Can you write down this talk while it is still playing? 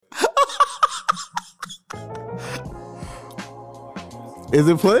Is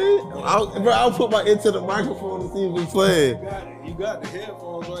it playing? I'll put my into the microphone to see if it's playing. You got the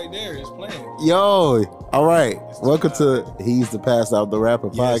headphones right there. It's playing. Yo, all right. Welcome to He's the Pass Out the Rapper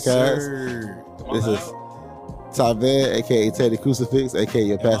podcast. Sir. This is Taved, aka Teddy Crucifix, aka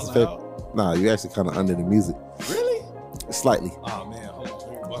your pastor favorite. Nah, you actually kind of under the music. Really? Slightly. Oh man, hold on.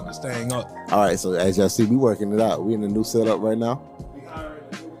 Let me buck this thing up. All right, so as y'all see, we working it out. We in a new setup right now. We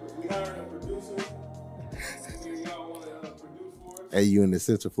hiring a producer. Y'all want to produce for us? Hey, you in the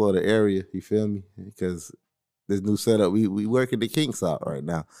Central Florida area, you feel me? Because this new setup, we working the kinks out right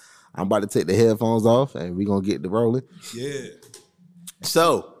now. I'm about to take the headphones off and we gonna get the rolling. Yeah.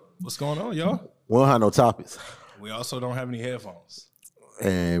 So, What's going on, y'all? we don't have no topics. We also don't have any headphones.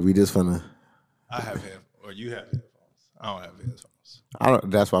 And we just finna, I have headphones, or you have headphones. I don't have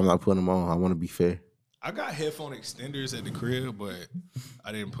headphones. that's why I'm not putting them on. I want to be fair. I got headphone extenders at the crib, but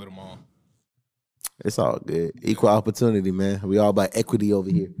I didn't put them on. It's all good. Equal opportunity, man. We all about equity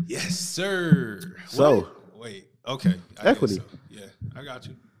over here. Yes, sir. So- wait. Okay. I Equity. guess so. Yeah, I got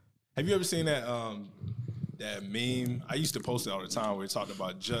you. Have you ever seen that that meme? I used to post it all the time where it talked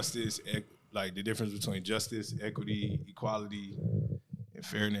about justice, like the difference between justice, equity, equality, and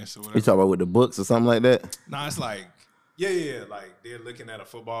fairness or whatever. You talk about with the books or something like that? Nah, it's like, yeah. Like they're looking at a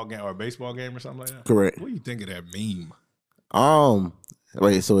football game or a baseball game or something like that. Correct. What do you think of that meme?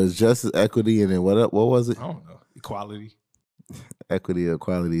 Wait, so it's justice, equity, and then what was it? I don't know. Equality. Equity,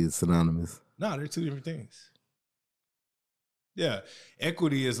 equality is synonymous. No, they're two different things. Yeah.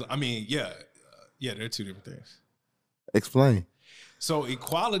 Equity is, they're two different things. Explain. So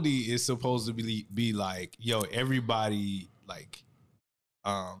equality is supposed to be like, yo, everybody like,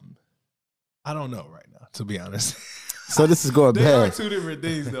 I don't know right now, to be honest. So this is going They are bad. two different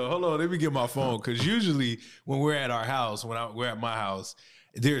things though. Hold on, let me get my phone. Cause usually when we're at our house, we're at my house,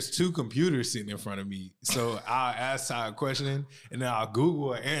 there's two computers sitting in front of me. So I'll ask Ty a question and then I'll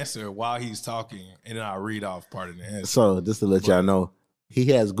Google an answer while he's talking and then I'll read off part of the answer. So just to let y'all know, he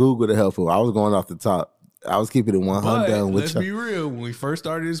has Google to help him. I was going off the top. I was keeping it 100 But with let's y'all. be real. When we first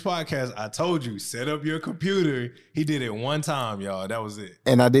started this podcast, I told you, set up your computer. He did it one time, y'all. That was it.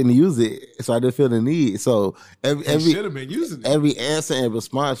 And I didn't use it, so I didn't feel the need. So He every should have been using it. every answer and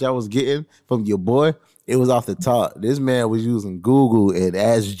response y'all was getting from your boy, it was off the top. This man was using Google and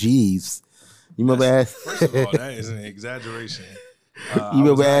Ask Jeeves. You remember Ask? First of all, that is an exaggeration. You remember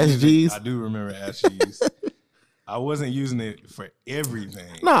I was Ask not using- Jeeves? I do remember Ask Jeeves. I wasn't using it for everything.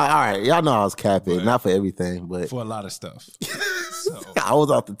 Nah, all right. Y'all know I was capping. But- Not for everything, but For a lot of stuff. So, I was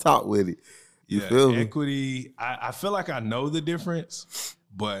off the top with it. You feel me? equity. I feel like I know the difference,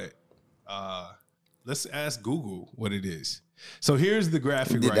 but let's ask Google what it is. So here's the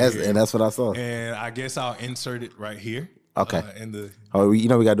graphic right here. And that's what I saw. And I guess I'll insert it right here. Okay. In the We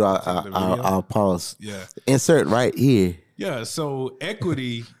got to do the video. our pause. yeah. Insert right here. Yeah, so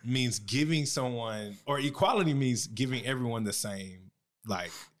equity means giving someone, or equality means giving everyone the same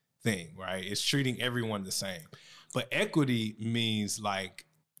like thing, right? It's treating everyone the same. But equity means like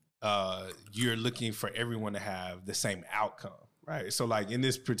you're looking for everyone to have the same outcome, right? So like in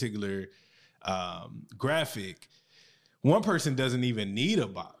this particular graphic, one person doesn't even need a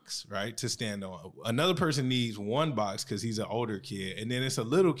box, right, to stand on. Another person needs one box because he's an older kid, and then it's a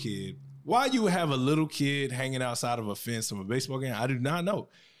little kid. Why you would have a little kid hanging outside of a fence of a baseball game, I do not know.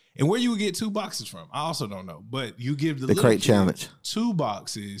 And where you would get two boxes from, I also don't know. But you give the little crate kid challenge. two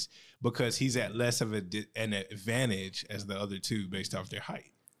boxes because he's at less of an advantage as the other two based off their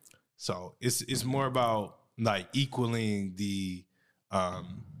height. So it's more about like equaling the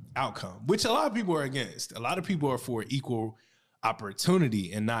outcome, which a lot of people are against. A lot of people are for equal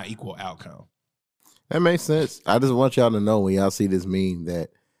opportunity and not equal outcome. That makes sense. I just want y'all to know when y'all see this meme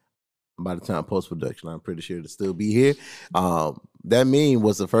that by the time post-production, I'm pretty sure it'll still be here. That meme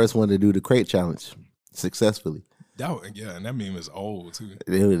was the first one to do the crate challenge successfully. And that meme is old too.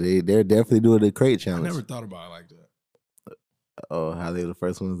 They're definitely doing the crate I challenge. never thought about it like that. Oh, how they were the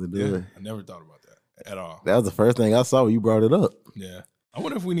first ones to do it. I never thought about that at all. That was the first thing I saw when you brought it up. Yeah. I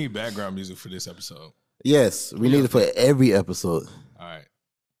wonder if we need background music for this episode. Yes, we need it for every episode. All right.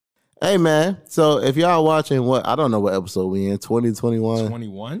 Hey, man. So if y'all watching I don't know what episode we in, 2021?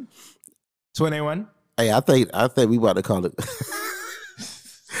 21? 21? Hey, I think we about to call it.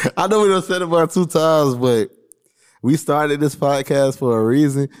 I know we done said it about 2 times, but we started this podcast for a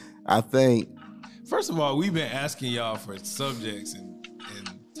reason. I think. First of all, we've been asking y'all for subjects and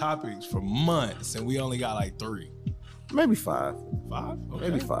topics for months, and we only got like 3. Maybe 5. 5? Okay.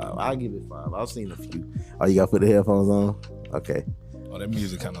 Maybe 5. I'll give it 5. I've seen a few. Oh, you got to put the headphones on? Okay. Oh, that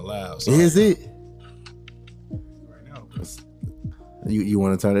music kind of loud. Sorry. Is it? Right now. You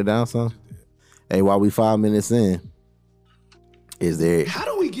want to turn it down, son? Hey, while we 5 minutes in, Is there? How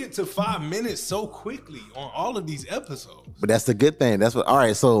do we get to 5 minutes so quickly on all of these episodes? But that's the good thing. That's what. All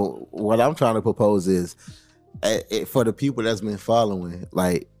right. So what I'm trying to propose is, for the people that's been following,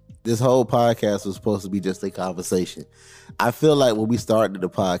 like this whole podcast was supposed to be just a conversation. I feel like when we started the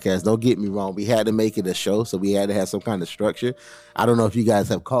podcast, don't get me wrong, we had to make it a show, so we had to have some kind of structure. I don't know if you guys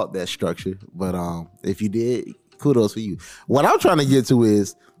have caught that structure, but if you did, kudos for you. What I'm trying to get to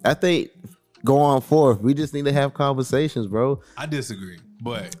is, I think going forth, we just need to have conversations, bro. I disagree,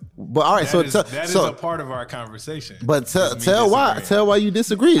 but all right, that is a part of our conversation. But tell why you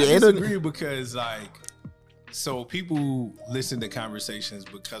disagree. I disagree because so people listen to conversations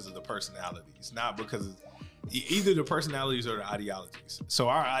because of the personalities, not because of either the personalities or the ideologies. So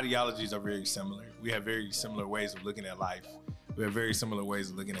our ideologies are very similar. We have very similar ways of looking at life. We have very similar ways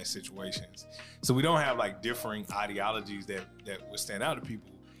of looking at situations. So we don't have like differing ideologies that would stand out to people.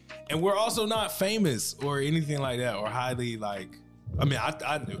 And we're also not famous or anything like that, or highly like, I mean,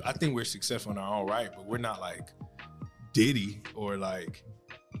 I think we're successful in our own right, but we're not like Diddy or like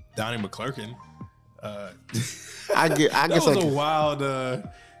Donnie McClurkin. I guess that was a wild polar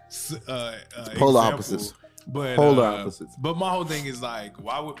example. Opposites. But Polar opposites. But my whole thing is like,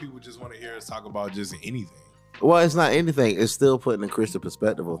 why would people just want to hear us talk about just anything? Well, it's not anything. It's still putting a Christian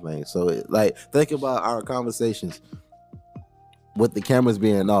perspective on things. So, think about our conversations with the cameras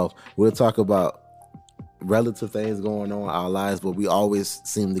being off. We'll talk about relative things going on in our lives, but we always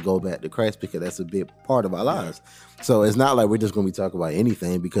seem to go back to Christ because that's a big part of our lives. So it's not like we're just going to be talking about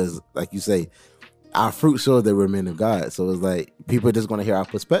anything because, like you say, our fruit shows that we're men of God. So it's like people are just going to hear our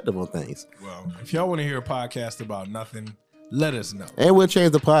perspective on things. Well, if y'all want to hear a podcast about nothing, let us know. And we'll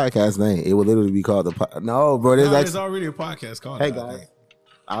change the podcast name. It will literally be called No, bro. There's already a podcast called Hey, guys.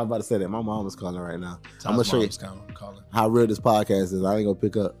 I was about to say that. My mom is calling right now. I'm going to show you calling. how real this podcast is. I ain't going to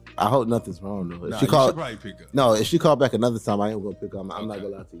pick up. I hope nothing's wrong, though. If Nah, she you called, should probably pick up. No, if she called back another time, I ain't going to pick up. I'm not Okay.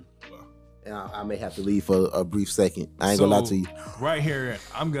 going to lie to you. Well, And I may have to leave for a brief second. I ain't going to lie to you. Right here,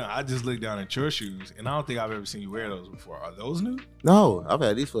 I just looked down at your shoes, and I don't think I've ever seen you wear those before. Are those new? No, I've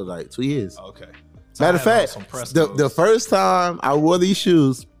had these for like 2 years. Okay. So Matter of I had fact, on some Prestos. the first time I wore these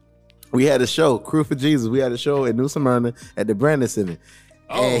shoes, we had a show, Crew for Jesus. We had a show in New Smyrna at the Brandon Center.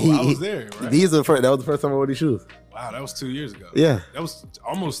 Oh, And I was there, right? That was the first time I wore these shoes. Wow, that was 2 years ago. Yeah. That was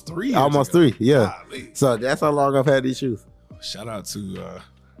almost 3 years Almost ago. 3, yeah. Golly. So that's how long I've had these shoes. Shout out to the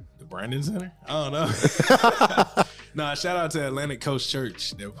Brandon Center. I don't know. Nah, shout out to Atlantic Coast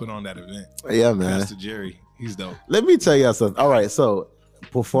Church that put on that event. Yeah, man. Pastor Jerry, he's dope. Let me tell y'all something. All right, so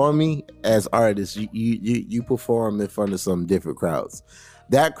performing as artists, you perform in front of some different crowds.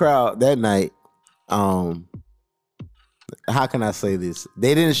 That crowd that night, how can I say this?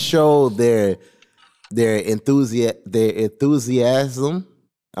 They didn't show their enthusiasm.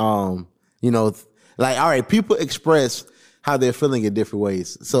 Like, all right, people express how they're feeling in different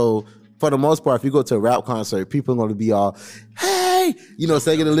ways. So for the most part, if you go to a rap concert, people are going to be all, hey,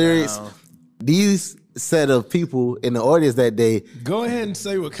 singing the lyrics. These set of people in the audience that day, Go ahead and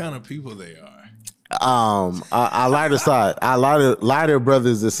say what kind of people they are. our lighter side, our lighter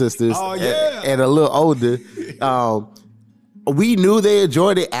brothers and sisters, Oh, yeah. and a little older. We knew they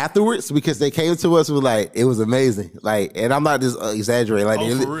enjoyed it afterwards because they came to us with like, it was amazing. Like, and I'm not just exaggerating. Like,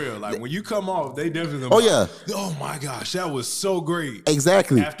 Oh, for real. Like, when you come off, they definitely Oh, yeah. Oh, my gosh, that was so great.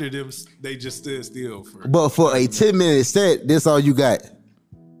 exactly. After them, they just stood still for... But for a 10-minute set, this all you got.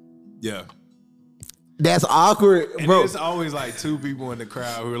 Yeah. That's awkward, And bro. there's always like 2 people in the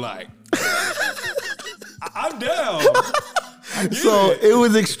crowd who are like, I'm down. I get So it. it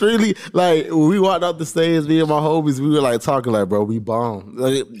was extremely like when we walked off the stage, me and my homies, we were like talking like, bro, we bombed.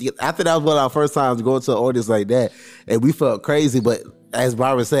 Like, after that was one of our first times going to an audience like that, and we felt crazy. But as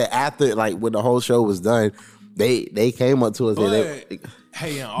Byron said, after like when the whole show was done, they came up to us. But,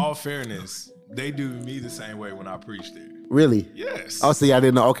 hey, in all fairness, they do me the same way when I preach there. Really? Yes. Oh, see, I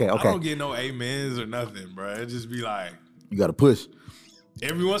didn't know. Okay. I don't get no amens or nothing, bro. It just be like, You got to push.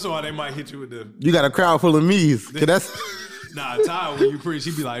 every once in a while, they might hit you with the, You got a crowd full of me's. 'Cause that's nah, Ty, when you preach,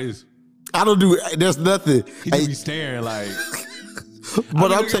 he be like this. I don't do. There's nothing. He just be staring like, But I'm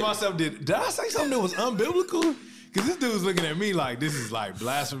looking at saying. myself, did I say something that was unbiblical? Because this dude's looking at me like this is like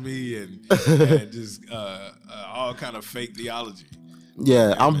blasphemy and just all kind of fake theology.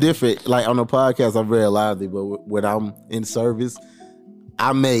 Yeah, I'm different. Like on the podcast, I'm very lively, but when I'm in service,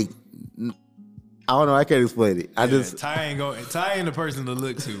 I make. I don't know. I can't explain it. I just. Ty ain't the person to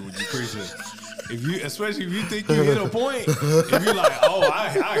look to when you preach it. Especially if you think you hit a point, if you're like, oh, I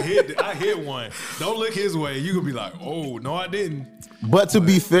hit one. Don't look his way. You could be like, oh, no, I didn't. But to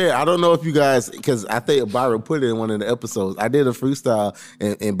be fair, I don't know if you guys, because I think Byron put it in one of the episodes. I did a freestyle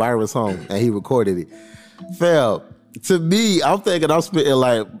in Byron's home, and he recorded it. Phil, to me, I'm thinking I'm spitting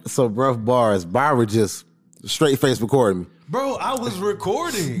like some rough bars. Byron just straight face recording me. Bro, I was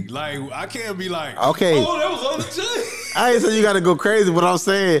recording. Like, I can't be like, Okay. oh, that was on the chain. I ain't saying you got to go crazy, but I'm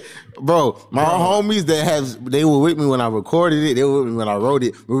saying, bro, my homies they were with me when I recorded it. They were with me when I wrote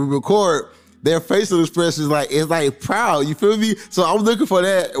it. When we record, their facial expressions it's like proud. You feel me? So I'm looking for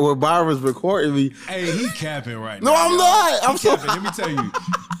that when Byron's recording me. Hey, he capping right No, now. I'm not. I'm so Capping. Let me tell you.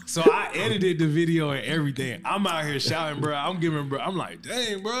 So I edited the video and everything. I'm out here shouting, bro. I'm like,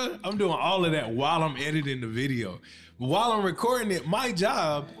 dang, bro. I'm doing all of that while I'm editing the video. While I'm recording it, my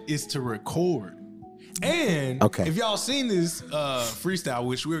job is to record. And if y'all seen this freestyle,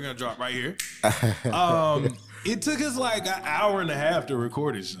 which we're gonna drop right here, it took us like an hour and a half to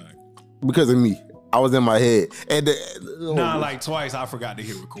record it, son. Because of me. I was in my head. And like twice I forgot to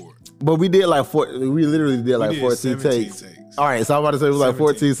hit record. But we did like we literally did like 14 takes. All right, so I'm about to say it was like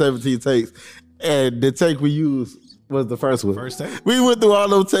 14, 17 takes. And the take we used was the first one. First take? We went through all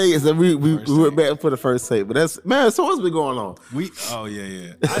those takes and we went back for the first take. But so what's been going on?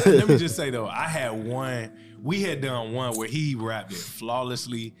 Let me just say though, we had done one where he rapped it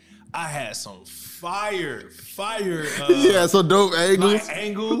flawlessly. I had some fire so dope angles. Like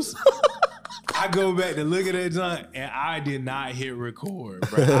angles. I go back to look at that joint and I did not hit record,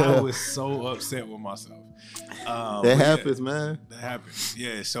 bro. I was so upset with myself. That happens, man. That happens.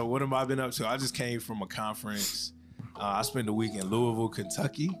 Yeah. So what have I been up to? I just came from a conference. I spent a week in Louisville,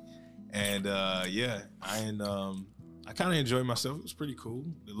 Kentucky, and I kind of enjoyed myself. It was pretty cool.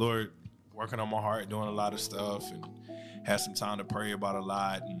 The Lord working on my heart, doing a lot of stuff, and had some time to pray about a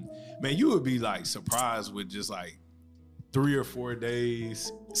lot. And man, you would be like surprised with just like 3 or 4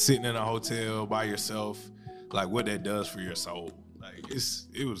 days sitting in a hotel by yourself, like what that does for your soul. Like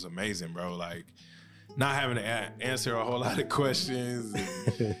it was amazing, bro. Like not having to answer a whole lot of questions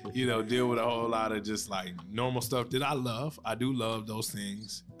and, deal with a whole lot of just like normal stuff that I love. I do love those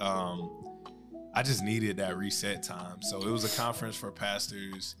things. I just needed that reset time. So it was a conference for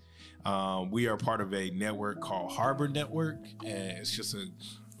pastors. We are part of a network called Harbor Network, and it's just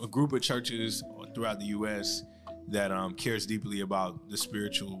a group of churches throughout the U.S. that cares deeply about the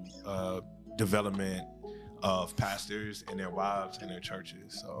spiritual development of pastors and their wives and their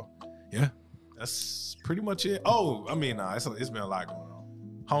churches. So, yeah, that's pretty much it. Oh, I mean, it's been a lot going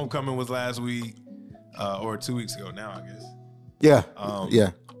on. Homecoming was last week, or 2 weeks ago now, I guess.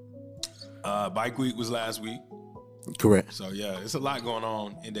 Yeah. Bike week was last week. Correct. So, yeah, it's a lot going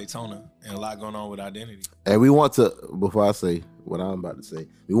on in Daytona and a lot going on with identity. And we want to, before I say what I'm about to say,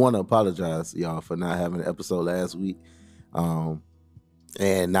 we want to apologize, y'all, for not having an episode last week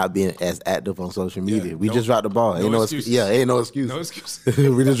and not being as active on social media. We just dropped the ball. Ain't no excuse. Ain't no excuse. No excuse.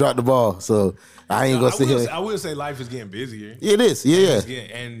 We just dropped the ball. So I ain't going to sit here. I will say life is getting busier. It is. Yeah.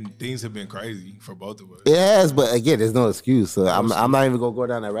 And things have been crazy for both of us. It has, but again, there's no excuse. So I'm not even going to go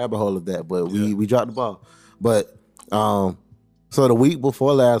down that rabbit hole of that, but we dropped the ball. But so the week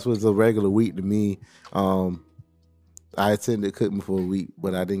before last was a regular week to me. I attended Cookman for a week,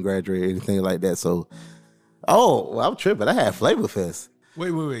 but I didn't graduate or anything like that. So, I'm tripping. I had Flavor Fest. Wait.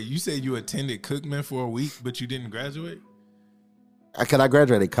 You said you attended Cookman for a week, but you didn't graduate? I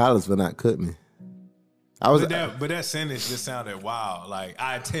graduated college, but not Cookman. But that sentence just sounded wild. Like,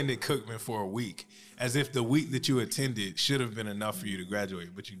 I attended Cookman for a week, as if the week that you attended should have been enough for you to graduate,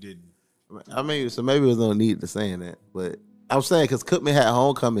 but you didn't. I mean, so maybe there's no need to saying that, but I'm saying because Cookman had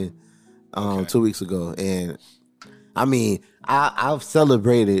homecoming 2 weeks ago, and I mean, I've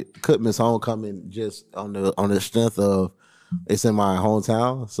celebrated Cookman's homecoming just on the strength of it's in my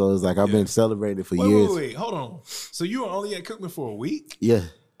hometown, so it's like I've been celebrating for years. Wait, hold on. So you were only at Cookman for a week? Yeah,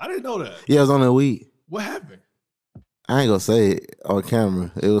 I didn't know that. Yeah, it was only a week. What happened? I ain't gonna say it on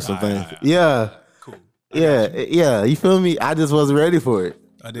camera. It was some things. Yeah, cool. Yeah. You feel me? I just wasn't ready for it.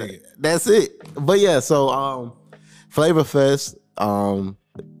 I dig it. That's it. But yeah, so Flavor Fest,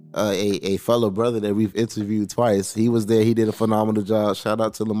 a fellow brother that we've interviewed twice, he was there. He did a phenomenal job. Shout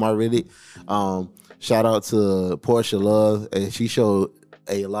out to Lamar Riddick. Shout out to Portia Love, and she showed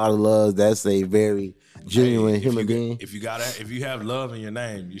a lot of love. That's a very genuine human being. If you have love in your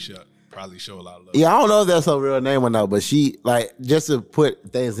name, you should probably show a lot of love. Yeah, I don't know if that's her real name or not, but she, like, just to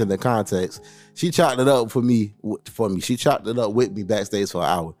put things into context, she chopped it up for me. She chopped it up with me backstage for an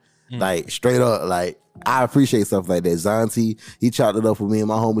hour. Like, straight up, like, I appreciate stuff like that. Zanti, he chopped it up for me and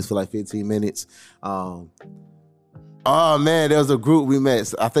my homies for like 15 minutes. Oh man, there was a group we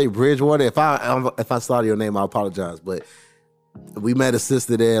met. I think Bridgewater. If I started your name, I apologize. But we met a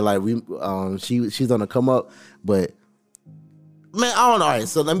sister there. Like she's gonna come up. But man, I don't know. All right,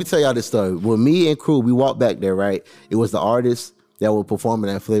 so let me tell y'all this story. When me and crew, we walked back there, right? It was the artist, that were performing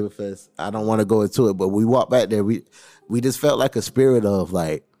at Flavor Fest. I don't want to go into it, but we walked back there. We just felt like a spirit of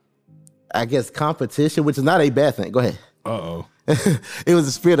like, I guess, competition, which is not a bad thing. Go ahead. Uh-oh. It was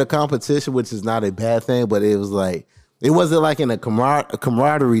a spirit of competition, which is not a bad thing, but it was like, it wasn't like in a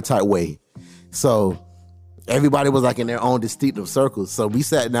camaraderie type way. So everybody was like in their own distinctive circles. So we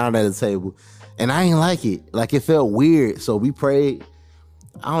sat down at a table, and I ain't like it. Like, it felt weird. So we prayed.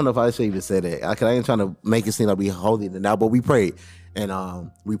 I don't know if I should even say that. I ain't trying to make it seem like we holy now, but we prayed.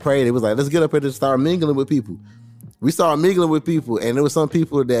 And we prayed. It was like, let's get up here and start mingling with people. We started mingling with people, and there was some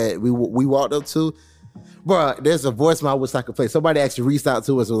people that we walked up to. Bro, there's a voicemail I wish I could play. Somebody actually reached out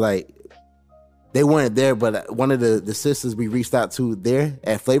to us, was like, they weren't there, but one of the sisters we reached out to there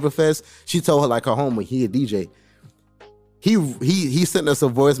at Flavor Fest, she told her, like, her homie, he a DJ. He sent us a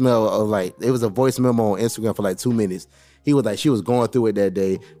voicemail of, like, it was a voice memo on Instagram for like 2 minutes. He was like, she was going through it that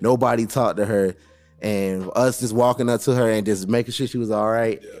day. Nobody talked to her, and us just walking up to her and just making sure she was all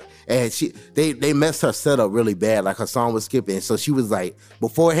right. Yeah. And they messed her setup really bad. Like, her song was skipping. So she was like,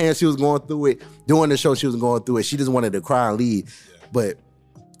 beforehand she was going through it. During the show she was going through it. She just wanted to cry and leave. Yeah. But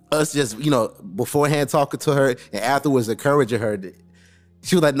us just, beforehand talking to her and afterwards encouraging her.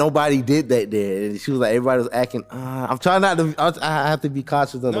 She was like, nobody did that there. And she was like, everybody was acting, I'm trying not to, I have to be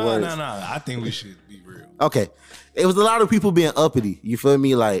cautious of the words. No. I think we should be real. Okay. It was a lot of people being uppity. You feel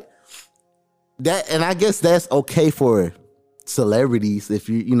me? Like that. And I guess that's okay for celebrities if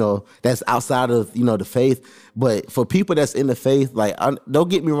that's outside of the faith, but for people that's in the faith, like, don't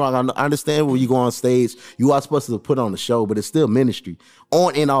get me wrong, I understand when you go on stage you are supposed to put on the show, but it's still ministry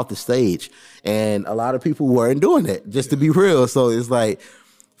on and off the stage, and a lot of people weren't doing that, just to be real. So it's like,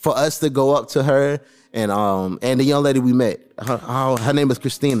 for us to go up to her and the young lady we met, her name is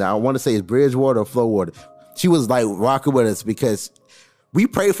Christina, I want to say it's Bridgewater or Flowwater, she was like rocking with us because we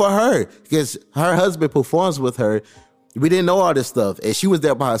prayed for her because her husband performs with her. We didn't know all this stuff, and she was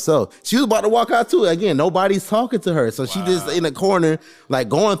there by herself. She was about to walk out too. Again, nobody's talking to her, so she just in the corner, like,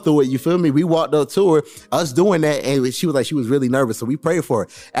 going through it. You feel me? We walked up to her, us doing that, and she was like, she was really nervous, so we prayed for her.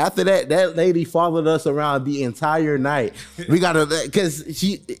 After that lady followed us around the entire night. We got her because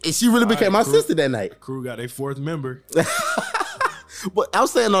she really became my sister that night. Crew got a fourth member. But I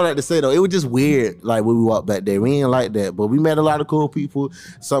was saying all that to say, though, it was just weird, like, when we walked back there. We ain't like that, but we met a lot of cool people.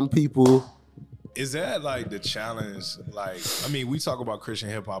 Some people. Is that like the challenge? Like, I mean, we talk about Christian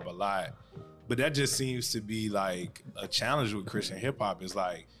hip hop a lot, but that just seems to be like a challenge with Christian hip hop. Is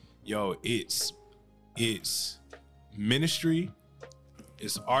like, yo, it's ministry,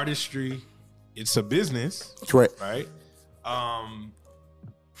 it's artistry, it's a business, correct, right?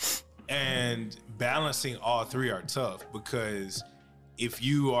 And balancing all three are tough, because if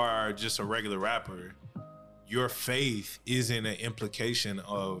you are just a regular rapper, your faith isn't an implication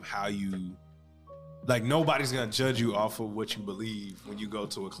of how you. Like, nobody's gonna judge you off of what you believe when you go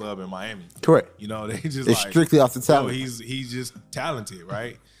to a club in Miami. Correct. They just it's strictly off the talent. He's just talented,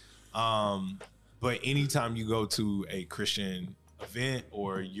 right? But anytime you go to a Christian event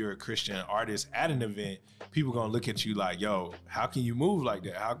or you're a Christian artist at an event, people gonna look at you like, yo, how can you move like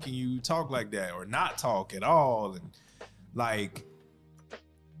that? How can you talk like that or not talk at all? And like,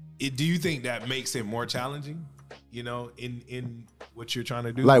 do you think that makes it more challenging? In what you're trying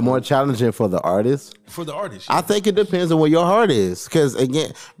to do? Like, more challenging for the artist? For the artist, yeah. I think it depends on where your heart is. Because,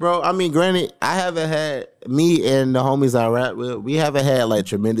 again, bro, I mean, granted, I haven't had, me and the homies I rap with, we haven't had, like,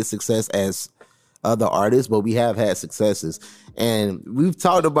 tremendous success as other artists, but we have had successes. And we've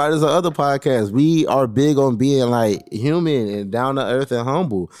talked about this on other podcasts. We are big on being, like, human and down to earth and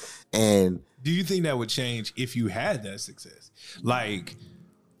humble. And do you think that would change if you had that success? Like,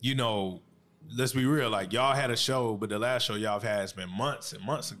 let's be real, like, y'all had a show, but the last show y'all have had has been months and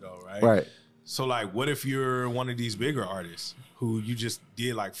months ago, right? Right. So, like, what if you're one of these bigger artists who you just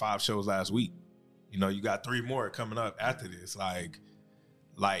did like 5 shows last week? You got 3 more coming up after this. Like,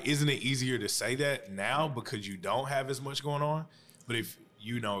 isn't it easier to say that now because you don't have as much going on? But if,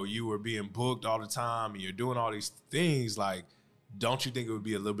 you were being booked all the time and you're doing all these things, like, don't you think it would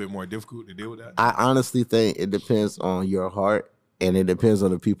be a little bit more difficult to deal with that? I honestly think it depends on your heart. And it depends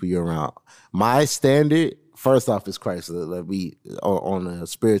on the people you're around. My standard, first off, is Christ. Like, we on a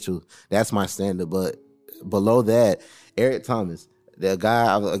spiritual, that's my standard. But below that, Eric Thomas, the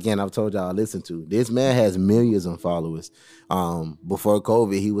guy, I've told y'all I listen to. This man has millions of followers. Before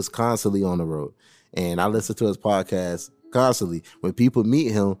COVID, he was constantly on the road. And I listen to his podcast constantly. When people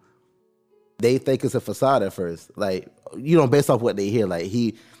meet him, they think it's a facade at first. Like, based off what they hear. Like,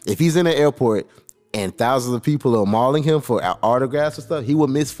 if he's in the airport and thousands of people are mauling him for autographs and stuff, he will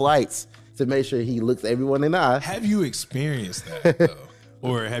miss flights to make sure he looks everyone in the eye. Have you experienced that, though?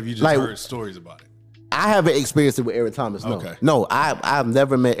 Or have you just heard stories about it? I haven't experienced it with Eric Thomas. No, Okay. no, I've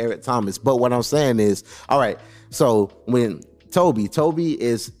never met Eric Thomas. But what I'm saying is, all right. So when Toby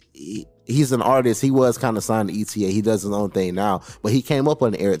is he's an artist. He was kind of signed to ETA. He does his own thing now, but he came up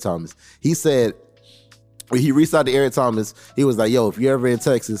on Eric Thomas. He said when he reached out to Eric Thomas, he was like, "Yo, if you're ever in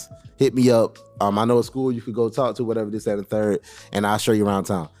Texas, hit me up. I know a school you could go talk to, whatever this, that, and third, and I'll show you around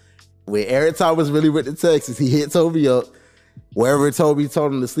town." When Eric Thomas really went to Texas, he hit Toby up. Wherever Toby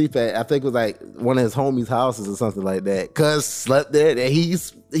told him to sleep at, I think it was like one of his homies' houses or something like that. Cuz slept there, and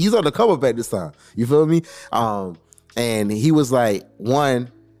he's on the come up at this time. You feel me? And he was like,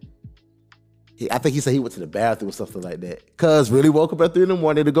 I think he said he went to the bathroom or something like that. Cuz really woke up at 3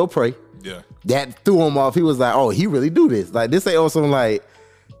 a.m. to go pray. Yeah. That threw him off. He was like, oh, he really do this. Like, this ain't also like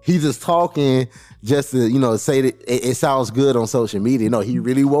he just talking just to, say that it sounds good on social media. No, he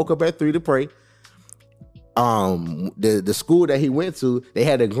really woke up at 3 to pray. The school that he went to, they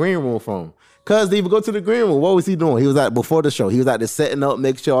had a green room for him. Cuz they even go to the green room. What was he doing? He was out before the show. He was out there setting up,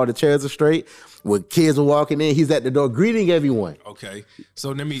 making sure all the chairs are straight. When kids were walking in, he's at the door greeting everyone. Okay.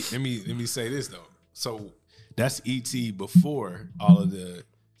 So let me say this though. So that's ET before all of the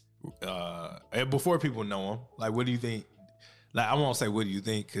before people know him. Like, what do you think? Like, I won't say what do you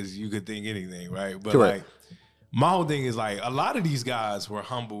think, because you could think anything, right? But Correct. like, my whole thing is like, a lot of these guys were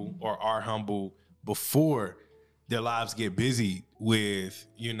humble or are humble before their lives get busy with,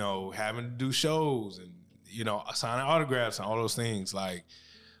 having to do shows and, signing autographs and all those things. Like,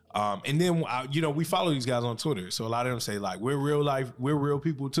 and then, we follow these guys on Twitter. So a lot of them say like, we're real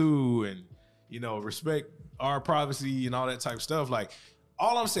people too. And, respect our privacy and all that type of stuff. Like,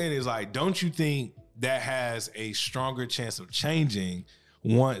 all I'm saying is like, don't you think that has a stronger chance of changing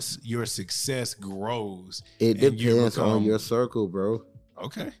once your success grows? It depends on your circle, bro.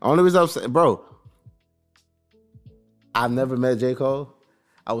 Okay. Only reason I'm saying, bro, I've never met J. Cole.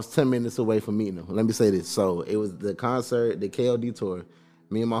 I was 10 minutes away from meeting him. Let me say this. So it was the concert, the KLD tour.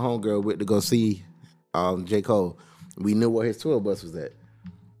 Me and my homegirl went to go see J. Cole. We knew where his tour bus was at.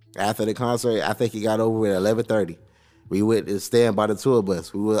 After the concert, I think he got over at 11:30. We went to stand by the tour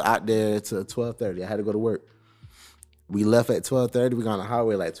bus. We were out there till 12:30. I had to go to work. We left at 12:30. We got on the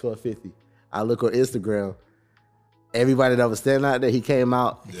highway like 12:50. I look on Instagram. Everybody that was standing out there, he came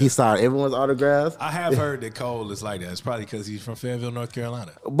out. Yeah. He signed everyone's autographs. I have heard that Cole is like that. It's probably because he's from Fayetteville, North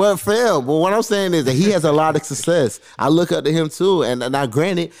Carolina. But what I'm saying is that he has a lot of success. I look up to him too. And now,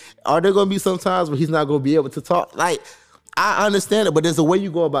 granted, are there going to be some times where he's not going to be able to talk? Like, I understand it, but there's a way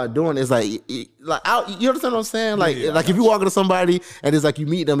you go about doing it. It's like you understand what I'm saying? Like, yeah, if you walk into somebody and it's like you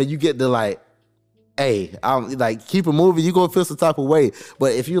meet them and you get to like, hey, I'm like, keep it moving, you gonna feel some type of way.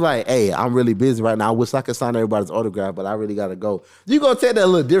 But if you like, hey, I'm really busy right now, I wish I could sign everybody's autograph, but I really gotta go. You gonna take that a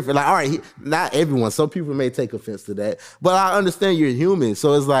little different. Like, all right, not everyone. Some people may take offense to that, but I understand you're human.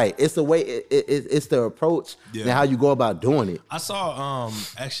 So it's like, it's the way, it's the approach and how you go about doing it. I saw,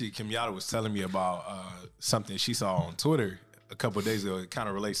 actually, Kenyatta was telling me about something she saw on Twitter a couple of days ago. It kind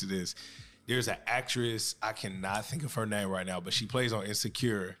of relates to this. There's an actress, I cannot think of her name right now, but she plays on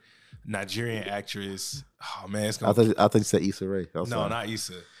Insecure. Nigerian actress. Oh man, it's gonna. I think you said Issa Rae. No, not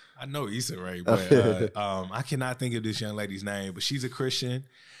Issa. I know Issa Rae, but I cannot think of this young lady's name. But she's a Christian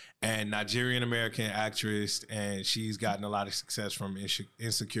and Nigerian American actress, and she's gotten a lot of success from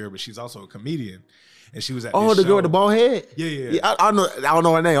Insecure. But she's also a comedian, and she was at this the show. girl with the bald head. Yeah. I don't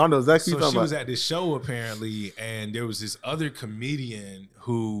know her name. I don't know exactly. So she was at this show apparently, and there was this other comedian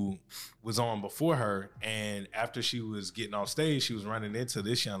who was on before her, and after she was getting off stage, she was running into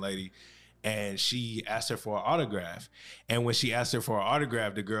this young lady, and she asked her for an autograph. And when she asked her for an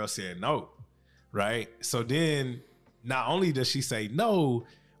autograph, the girl said no, right? So then not only does she say no,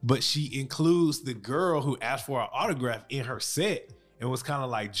 but she includes the girl who asked for an autograph in her set and was kind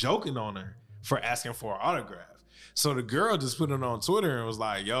of like joking on her for asking for an autograph. So the girl just put it on Twitter and was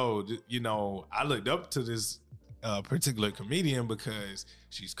like, yo, I looked up to this particular comedian because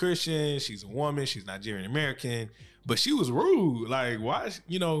she's Christian, she's a woman, she's Nigerian American, but she was rude. Like, why,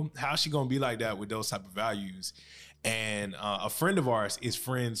 how's she gonna be like that with those type of values? And a friend of ours is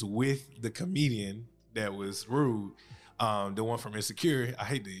friends with the comedian that was rude, the one from Insecure. I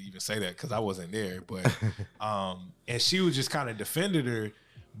hate to even say that because I wasn't there, but and she was just kind of defended her,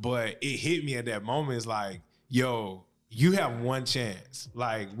 but it hit me at that moment. It's like, yo, you have one chance.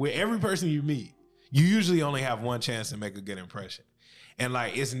 Like, with every person you meet, you usually only have one chance to make a good impression. And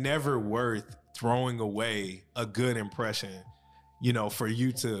like, it's never worth throwing away a good impression, for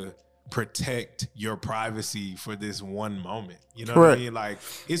you to protect your privacy for this one moment. You know what I mean? Like,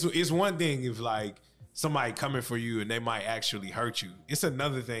 it's one thing if like somebody coming for you and they might actually hurt you. It's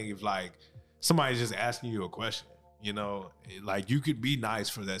another thing if like somebody's just asking you a question. You know, like you could be nice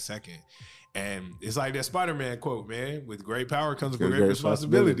for that second. And it's like that Spider-Man quote, man, with great power comes with great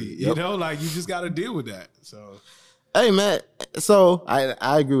responsibility. Yep. You know, like you just got to deal with that. So, hey, man. So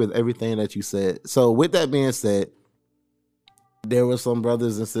I agree with everything that you said. So with that being said, there were some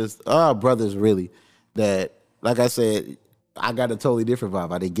brothers and sisters, brothers really, that, like I said, I got a totally different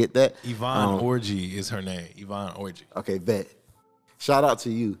vibe. I didn't get that. Yvonne Orji is her name. Yvonne Orji. Okay, bet. Shout out to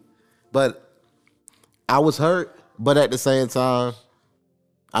you. But I was hurt, but at the same time,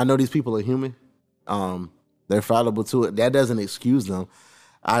 I know these people are human. They're fallible to it. That doesn't excuse them.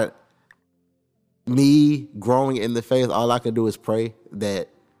 Me growing in the faith, all I can do is pray that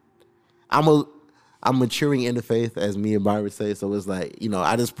I'm maturing in the faith, as me and Byron say. So it's like, you know,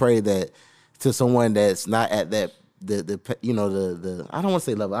 I just pray that to someone that's not at that the I don't want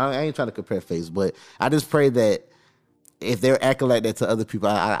to say level. I ain't trying to compare faiths, but I just pray that if they're acting like that to other people,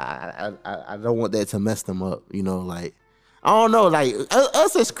 I don't want that to mess them up. You know, like, I don't know, like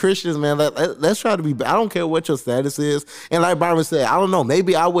us as Christians, man, let's try to be. I don't care what your status is, and like Byron said, I don't know.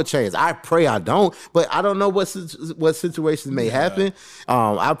 Maybe I would change. I pray I don't, but I don't know what situations may happen.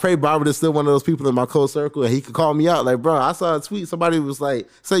 I pray Byron is still one of those people in my close circle, and he could call me out. Like, bro, I saw a tweet. Somebody was like,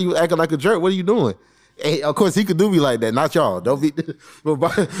 "Say you acting like a jerk. What are you doing?" And of course, he could do me like that. Not y'all. Don't be. But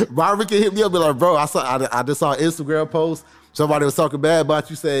Byron can hit me up, be like, "Bro, I just saw an Instagram post. Somebody was talking bad about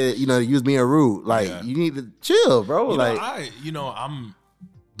you, said, you know, you was being rude. Like, you need to chill, bro."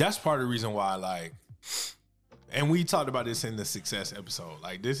 That's part of the reason why, like, and we talked about this in the success episode.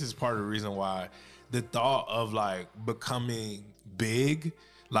 Like, this is part of the reason why the thought of like becoming big,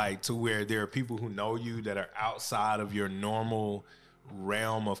 like to where there are people who know you that are outside of your normal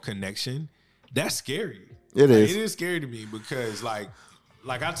realm of connection, that's scary. It is. It is scary to me because like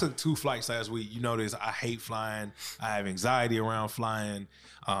I took 2 flights last week. You notice I hate flying. I have anxiety around flying.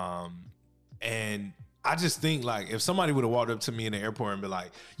 And I just think like if somebody would have walked up to me in the airport and be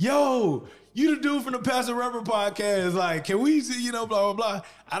like, "Yo, you the dude from the Pastor Rubber podcast. Like, can we see, you know, blah, blah, blah."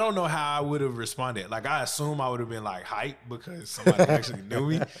 I don't know how I would have responded. Like, I assume I would have been like hyped because somebody actually knew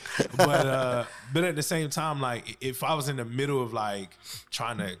me. But at the same time, like if I was in the middle of like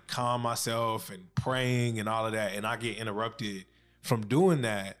trying to calm myself and praying and all of that, and I get interrupted from doing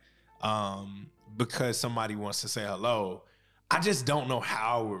that because somebody wants to say hello, I just don't know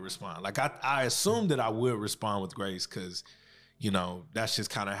how I would respond. Like I assume that I would respond with grace because, you know, that's just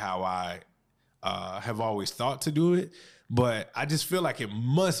kind of how I have always thought to do it. But I just feel like it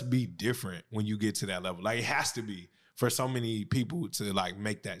must be different when you get to that level. Like it has to be for so many people to like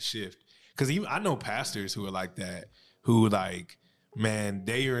make that shift. Because even I know pastors who are like that, who like, man,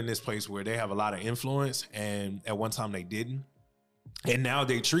 they are in this place where they have a lot of influence, and at one time they didn't. And now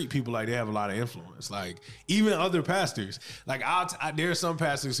they treat people like they have a lot of influence. Like even other pastors, like there are some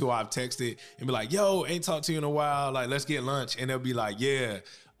pastors who I've texted and be like, "Yo, ain't talked to you in a while. Like, let's get lunch." And they'll be like, "Yeah,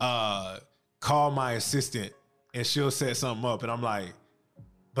 call my assistant and she'll set something up." And I'm like,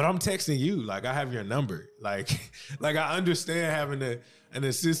 "But I'm texting you. Like, I have your number." Like I understand having an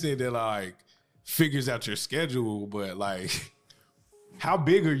assistant that like figures out your schedule, but like, how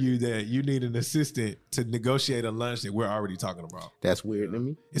big are you that you need an assistant to negotiate a lunch that we're already talking about? That's weird to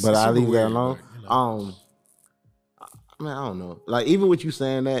me. But I leave that alone. But, you know. I mean, I don't know. Like even with you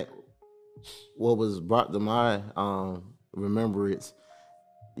saying that, what was brought to my remembrance,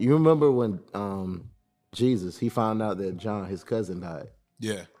 you remember when Jesus, he found out that John, his cousin, died.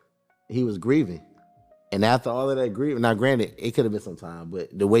 Yeah. He was grieving. And after all of that grieving, now granted, it could have been some time,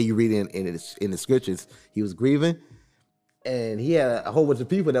 but the way you read it in the scriptures, he was grieving. And he had a whole bunch of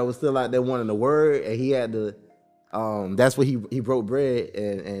people that was still out there wanting the word, and he had to. That's what he broke bread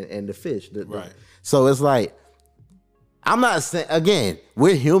and the fish. Right. So it's like, I'm not saying, again,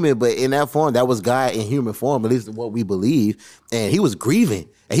 we're human, but in that form, that was God in human form, at least what we believe. And he was grieving,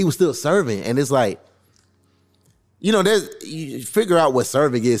 and he was still serving. And it's like, you know, you figure out what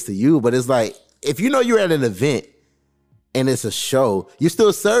serving is to you, but it's like, if you know you're at an event and it's a show, you're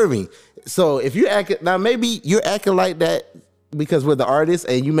still serving. So if you act now, maybe you're acting like that because we're the artists,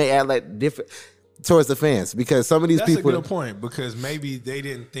 and you may act like different towards the fans because some of these people. That's a good point, because maybe they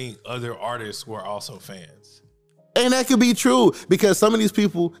didn't think other artists were also fans, and that could be true because some of these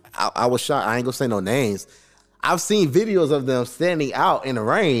people. I was shocked. I ain't gonna say no names. I've seen videos of them standing out in the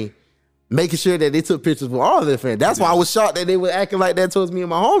rain, making sure that they took pictures with all their fans. That's why I was shocked that they were acting like that towards me and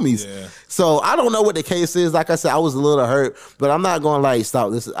my homies. Yeah. So I don't know what the case is. Like I said, I was a little hurt, but I'm not going to like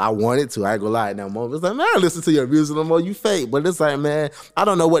stop this. I wanted to. I ain't going to lie at that moment. It's like, man, I don't listen to your music no more. You fake. But it's like, man, I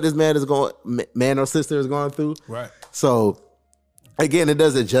don't know what this man or sister is going through. Right. So again, it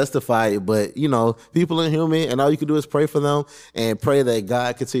doesn't justify it, but you know, people are human, and all you can do is pray for them and pray that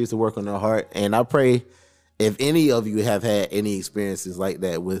God continues to work on their heart. And I pray if any of you have had any experiences like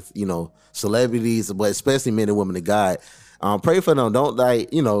that with, celebrities, but especially men and women of God, pray for them.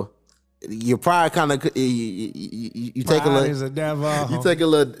 Don't your pride kind of you take a Pride little, is a devil. you take a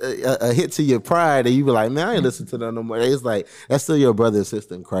little a hit to your pride, and you be like, man, I ain't listen to them no more. It's like that's still your brother and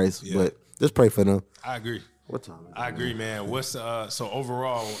sister in Christ, but just pray for them. I agree. What time? I agree, man. What's so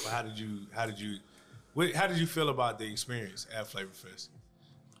overall? How did you feel about the experience at Flavor Fest?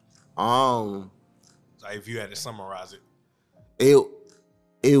 Like if you had to summarize it,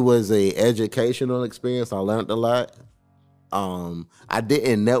 it was a educational experience. I learned a lot. I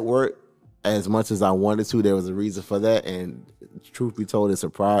didn't network as much as I wanted to. There was a reason for that, and truth be told, it's a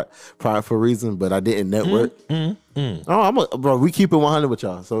prideful reason. But I didn't network. Bro, we keep it 100 with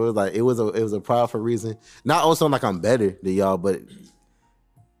y'all. So it was a prideful reason. Not also like I'm better than y'all, but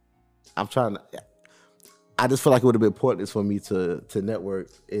I'm trying to. I just feel like it would have been pointless for me to network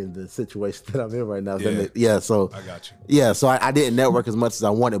in the situation that I'm in right now. So I got you. Yeah, so I didn't network as much as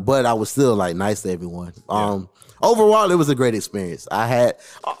I wanted, but I was still like nice to everyone. Overall, it was a great experience. I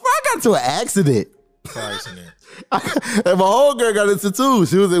got into an accident. And my whole girl got into two.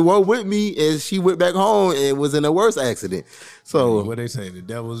 She was in one with me, and she went back home and was in a worse accident. So what they say, the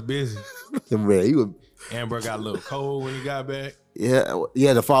devil's busy. Man, Amber got a little cold when he got back. Yeah,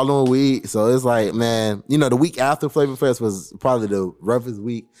 the following week. So it's like, man, the week after Flavor Fest was probably the roughest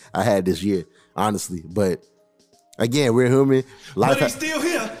week I had this year, honestly. But again, we're human. But he's still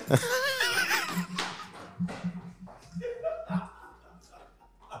here.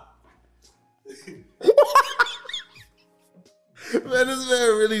 Man, this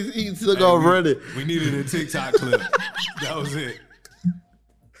man really he took off running. We needed a TikTok clip. That was it.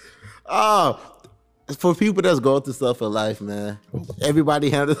 For people that's going through stuff in life, man, everybody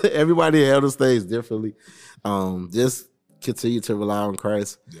handles things differently. Just continue to rely on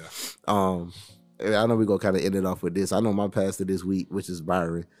Christ. Yeah. I know we're gonna kind of end it off with this. I know my pastor this week, which is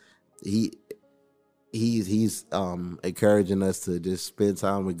Byron. He's encouraging us to just spend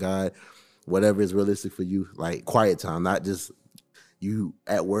time with God, whatever is realistic for you, like quiet time, not just you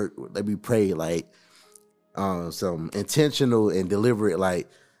at work. Let me pray, like some intentional and deliberate, like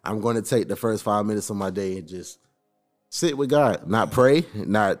I'm going to take the first 5 minutes of my day and just sit with God, not pray,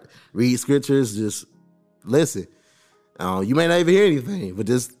 not read scriptures, just listen. You may not even hear anything, but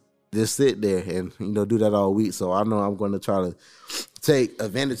just sit there and do that all week. So I know I'm going to try to take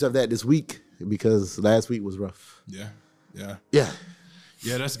advantage of that this week because last week was rough. Yeah,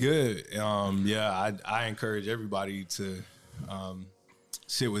 that's good. I encourage everybody to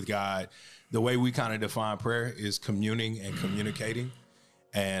sit with God. The way we kind of define prayer is communing and communicating.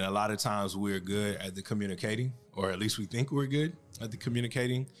 And a lot of times we're good at the communicating, or at least we think we're good at the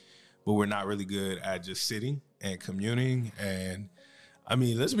communicating, but we're not really good at just sitting and communing. And I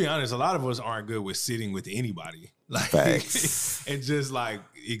mean, let's be honest, a lot of us aren't good with sitting with anybody, like, and just like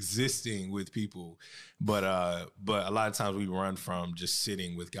existing with people. But a lot of times we run from just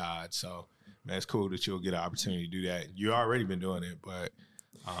sitting with God. So man, it's cool that you'll get an opportunity to do that. You already been doing it, but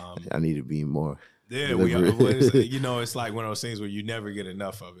I need to be more. Yeah, it's like one of those things where you never get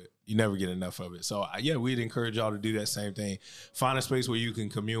enough of it. So we'd encourage y'all to do that same thing. Find a space where you can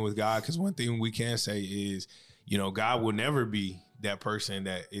commune with God, because one thing we can say is, God will never be that person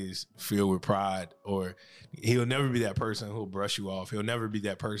that is filled with pride, or he'll never be that person who'll brush you off. He'll never be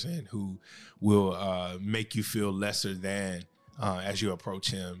that person who will make you feel lesser than as you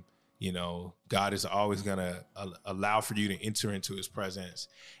approach him. God is always going to allow for you to enter into his presence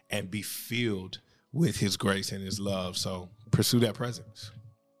and be filled with his grace and his love. So pursue that presence.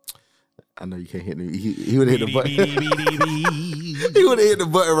 I know you can't hit me. He would have hit the button. He would have hit the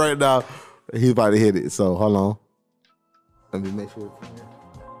button right now. He's about to hit it. So hold on. Let me make sure it's playing.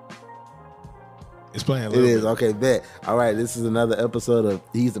 It's playing a It little is. bit. Okay, bet. All right, this is another episode of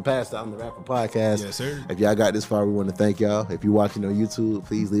He's the Pastor, I'm the Rapper podcast. Yes, sir. If y'all got this far, we want to thank y'all. If you're watching on YouTube,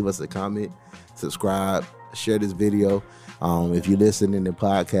 please leave us a comment, subscribe, share this video. If you're listening in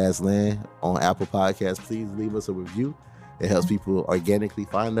podcast land on Apple Podcasts, please leave us a review. It helps people organically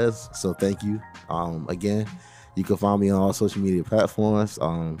find us. So thank you. Again, you can find me on all social media platforms.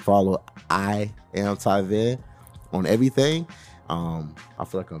 Follow I Am Tyvan on everything. I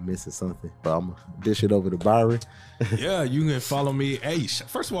feel like I'm missing something, but I'm gonna dish it over to Byron. Yeah, you can follow me. Hey,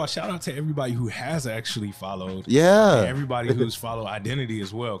 first of all, shout out to everybody who has actually followed. Yeah. And everybody who's followed Identity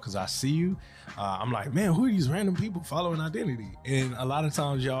as well, because I see you. I'm like, man, who are these random people following Identity? And a lot of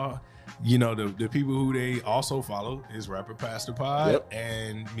times, y'all, you know, the people who they also follow is Rapper Pastor Pod Yep.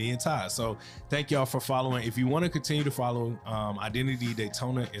 and me and Ty. So thank y'all for following. If you want to continue to follow, Identity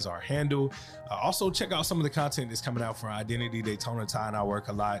Daytona is our handle. Also check out some of the content that's coming out for Identity Daytona. Ty and I work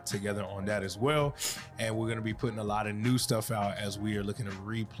a lot together on that as well. And we're going to be putting a lot of new stuff out as we are looking to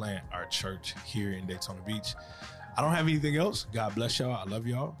replant our church here in Daytona Beach. I don't have anything else. God bless y'all. I love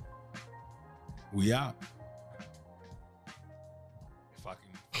y'all. We out. If I can